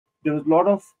There was a lot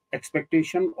of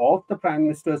expectation of the Prime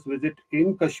Minister's visit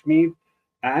in Kashmir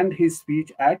and his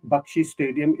speech at Bakshi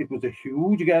Stadium. It was a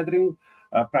huge gathering.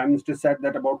 Prime Minister said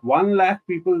that about 1 lakh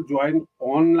people joined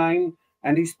online,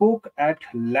 and he spoke at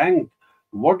length.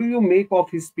 What do you make of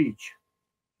his speech?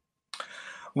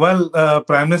 Well,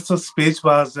 Prime Minister's speech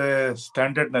was a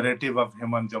standard narrative of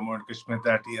him on Jammu and Kashmir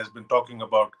that he has been talking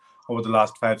about over the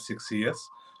last 5, 6 years.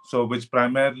 So, which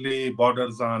primarily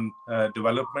borders on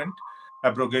development,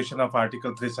 abrogation of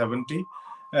Article 370,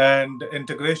 and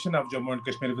integration of Jammu and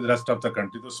Kashmir with the rest of the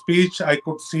country. The speech I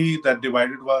could see that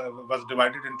was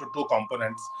divided into two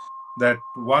components. That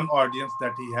one audience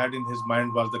that he had in his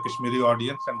mind was the Kashmiri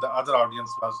audience, and the other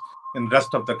audience was in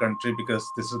rest of the country because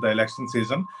this is the election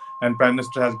season and Prime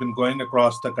Minister has been going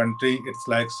across the country. It's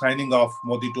like signing off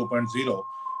Modi 2.0.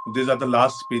 These are the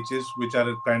last speeches, which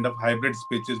are kind of hybrid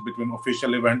speeches between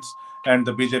official events and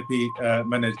the BJP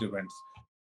managed events.